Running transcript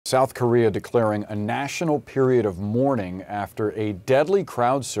South Korea declaring a national period of mourning after a deadly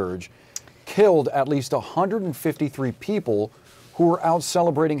crowd surge killed at least 153 people who were out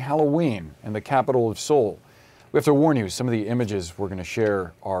celebrating Halloween in the capital of Seoul. We have to warn you, some of the images we're going to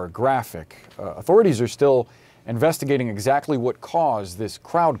share are graphic. Authorities are still investigating exactly what caused this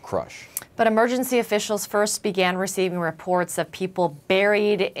crowd crush. But emergency officials first began receiving reports of people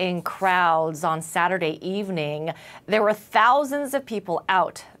buried in crowds on Saturday evening. There were thousands of people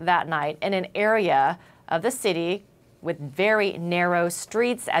out that night in an area of the city with very narrow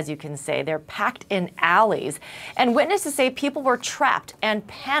streets, as you can say. They're packed in alleys. And witnesses say people were trapped and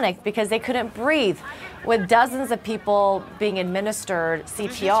panicked because they couldn't breathe, with dozens of people being administered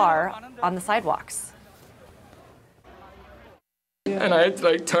CPR on the sidewalks. And I had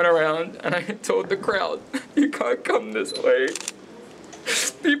to turn around and I told the crowd, you can't come this way.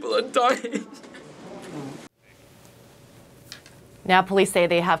 People are dying. Now police say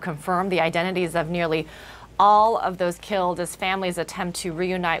they have confirmed the identities of nearly all of those killed as families attempt to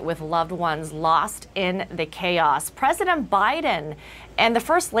reunite with loved ones lost in the chaos. President Biden and the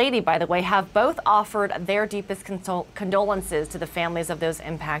First Lady, by the way, have both offered their deepest condolences to the families of those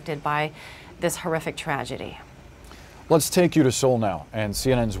impacted by this horrific tragedy. Let's take you to Seoul now, and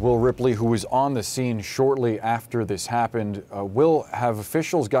CNN's Will Ripley, who was on the scene shortly after this happened. Will, have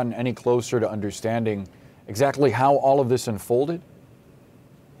officials gotten any closer to understanding exactly how all of this unfolded?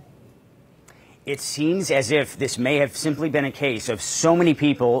 It seems as if this may have simply been a case of so many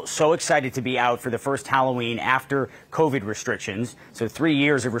people so excited to be out for the first Halloween after COVID restrictions. So 3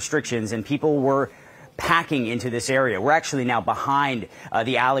 years of restrictions, and people were packing into this area. We're actually now behind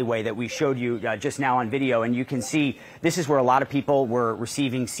the alleyway that we showed you just now on video, and you can see this is where a lot of people were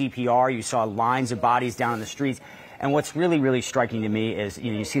receiving CPR. You saw lines of bodies down in the streets. And what's really, really striking to me is,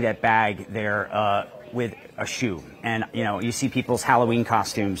 you see that bag there with a shoe, and you see people's Halloween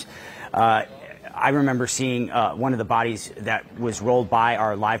costumes. I remember seeing one of the bodies that was rolled by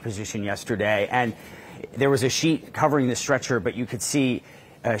our live position yesterday, and there was a sheet covering the stretcher, but you could see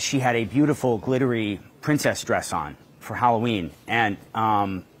she had a beautiful glittery princess dress on for Halloween, and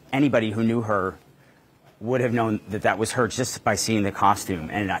anybody who knew her would have known that that was her just by seeing the costume.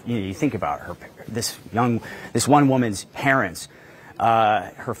 And you think about her, this one woman's parents,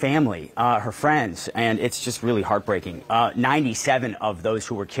 her family, her friends, and it's just really heartbreaking. 97 of those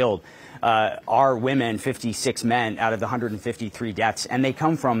who were killed are women, 56 men out of the 153 deaths, and they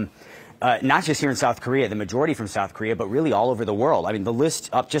come from not just here in South Korea, the majority from South Korea, but really all over the world. I mean, the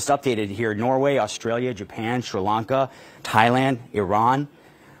list just updated here: Norway, Australia, Japan, Sri Lanka, Thailand, Iran.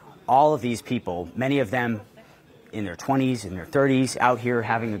 All of these people, many of them in their 20s, in their 30s, out here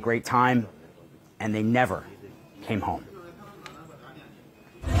having a great time, and they never came home.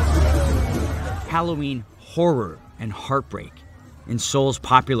 Halloween horror and heartbreak. In Seoul's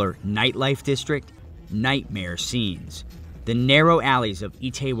popular nightlife district, nightmare scenes. The narrow alleys of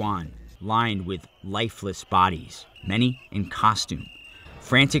Itaewon lined with lifeless bodies, many in costume.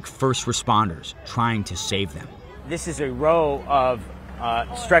 Frantic first responders trying to save them. This is a row of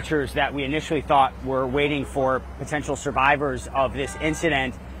stretchers that we initially thought were waiting for potential survivors of this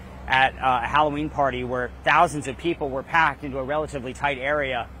incident at a Halloween party where thousands of people were packed into a relatively tight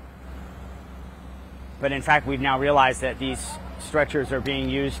area. But in fact, we've now realized that these stretchers are being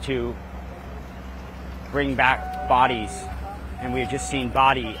used to bring back bodies, and we've just seen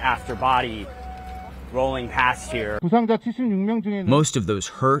body after body rolling past here. Most of those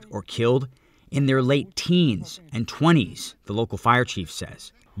hurt or killed in their late teens and 20s, the local fire chief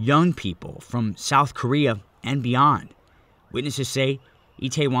says. Young people from South Korea and beyond. Witnesses say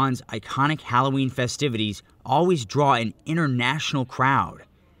Itaewon's iconic Halloween festivities always draw an international crowd.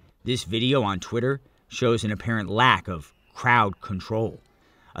 This video on Twitter shows an apparent lack of crowd control.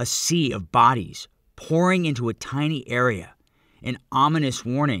 A sea of bodies pouring into a tiny area. An ominous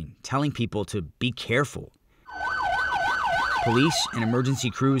warning telling people to be careful. Police and emergency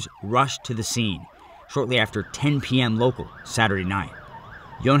crews rushed to the scene shortly after 10 p.m. local Saturday night.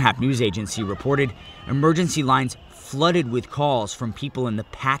 Yonhap News Agency reported emergency lines flooded with calls from people in the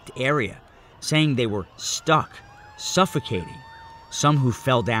packed area saying they were stuck, suffocating. Some who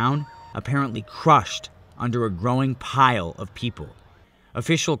fell down apparently crushed under a growing pile of people.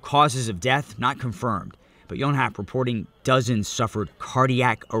 Official causes of death not confirmed, but Yonhap reporting dozens suffered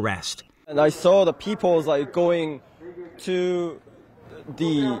cardiac arrest. And I saw the people going to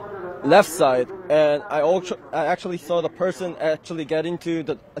the left side, and I actually saw the person actually get into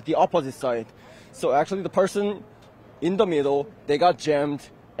the opposite side. So actually the person in the middle, they got jammed,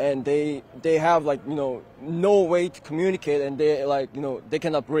 and they have no way to communicate, and they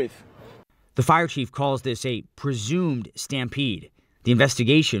cannot breathe. The fire chief calls this a presumed stampede. The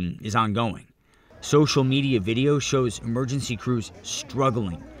investigation is ongoing. Social media video shows emergency crews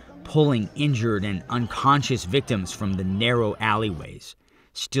struggling, pulling injured and unconscious victims from the narrow alleyways,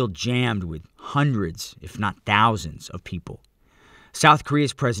 still jammed with hundreds, if not thousands, of people. South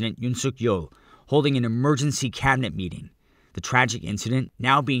Korea's President Yoon Suk-yeol holding an emergency cabinet meeting, the tragic incident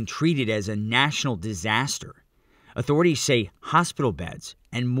now being treated as a national disaster. Authorities say hospital beds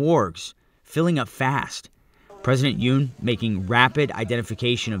and morgues filling up fast. President Yoon making rapid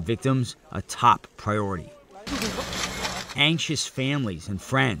identification of victims a top priority. Anxious families and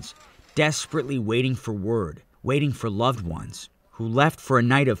friends desperately waiting for word, waiting for loved ones who left for a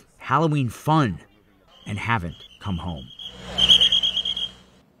night of Halloween fun and haven't come home.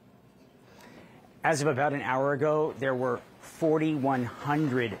 As of about an hour ago, there were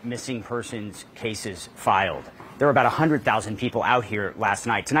 4,100 missing persons cases filed. There were about 100,000 people out here last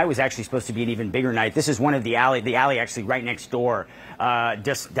night. Tonight was actually supposed to be an even bigger night. This is one of the alley actually right next door,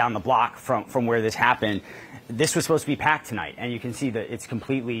 just down the block from where this happened. This was supposed to be packed tonight, and you can see that it's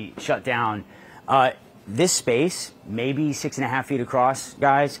completely shut down. This space, maybe 6.5 feet across,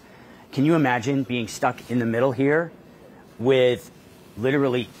 guys. Can you imagine being stuck in the middle here with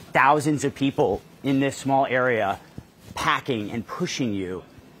literally thousands of people in this small area packing and pushing you?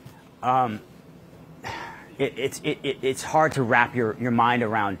 It's hard to wrap your mind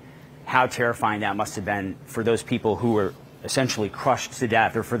around how terrifying that must have been for those people who were essentially crushed to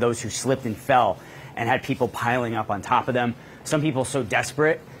death, or for those who slipped and fell and had people piling up on top of them. Some people so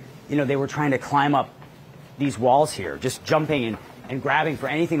desperate, they were trying to climb up these walls here, just jumping and grabbing for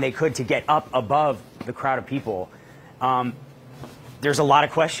anything they could to get up above the crowd of people. There's a lot of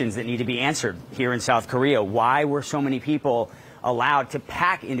questions that need to be answered here in South Korea. Why were so many people allowed to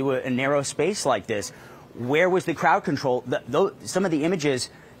pack into a narrow space like this? Where was the crowd control? Some of the images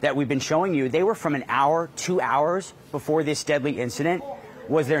that we've been showing you, they were from an hour, 2 hours before this deadly incident.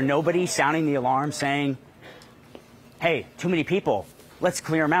 Was there nobody sounding the alarm saying, hey, too many people, let's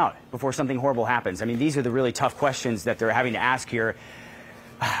clear them out before something horrible happens? I mean, these are the really tough questions that they're having to ask here.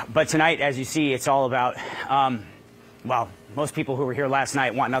 But tonight, as you see, it's all about, well, most people who were here last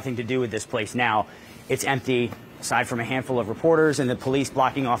night want nothing to do with this place now. It's empty, aside from a handful of reporters and the police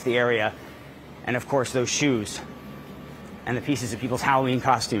blocking off the area. And of course, those shoes and the pieces of people's Halloween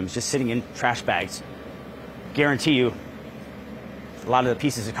costumes just sitting in trash bags. Guarantee you, a lot of the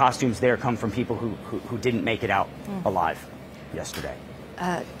pieces of costumes there come from people who didn't make it out alive yesterday.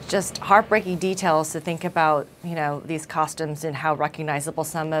 Just heartbreaking details to think about, these costumes and how recognizable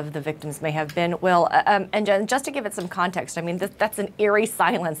some of the victims may have been. Will, and just to give it some context, I mean, that's an eerie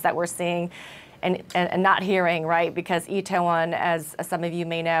silence that we're seeing and not hearing, right? Because Itaewon, as some of you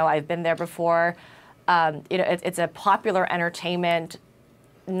may know, I've been there before. It's a popular entertainment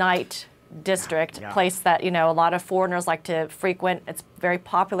night district, place that, a lot of foreigners like to frequent. It's very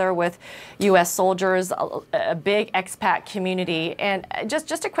popular with U.S. soldiers, a big expat community. And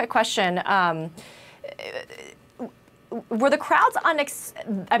just a quick question. Were the crowds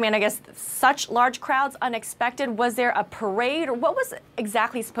I guess such large crowds unexpected? Was there a parade, or what was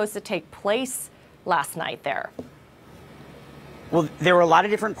exactly supposed to take place last night there? Well, there were a lot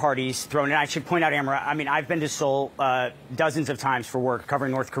of different parties thrown in. I should point out, Amara, I mean, I've been to Seoul dozens of times for work,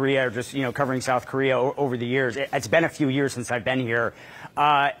 covering North Korea, or just, covering South Korea over the years. It's been a few years since I've been here,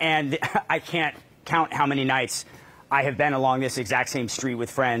 and I can't count how many nights I have been along this exact same street with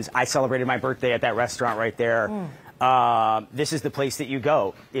friends. I celebrated my birthday at that restaurant right there. This is the place that you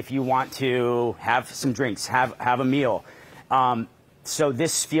go if you want to have some drinks, have a meal. So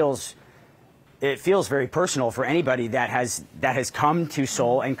this feels very personal for anybody that has come to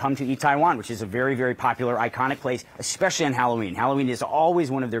Seoul and come to Itaewon, which is a very, very popular, iconic place, especially on Halloween. Halloween is always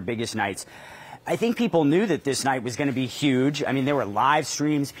one of their biggest nights. I think people knew that this night was going to be huge. I mean, there were live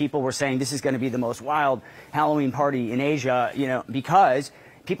streams. People were saying this is going to be the most wild Halloween party in Asia, because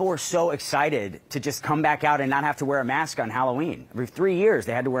people were so excited to just come back out and not have to wear a mask on Halloween. Every 3 years,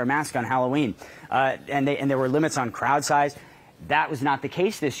 they had to wear a mask on Halloween, and there were limits on crowd size. That was not the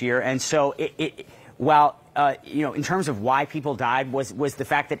case this year, and so while in terms of why people died, was the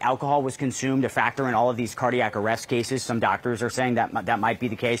fact that alcohol was consumed a factor in all of these cardiac arrest cases? Some doctors are saying that might be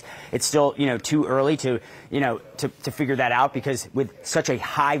the case. It's still too early to figure that out, because with such a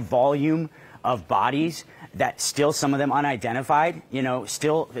high volume of bodies that still some of them unidentified,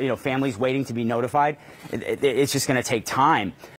 still families waiting to be notified, it's just going to take time.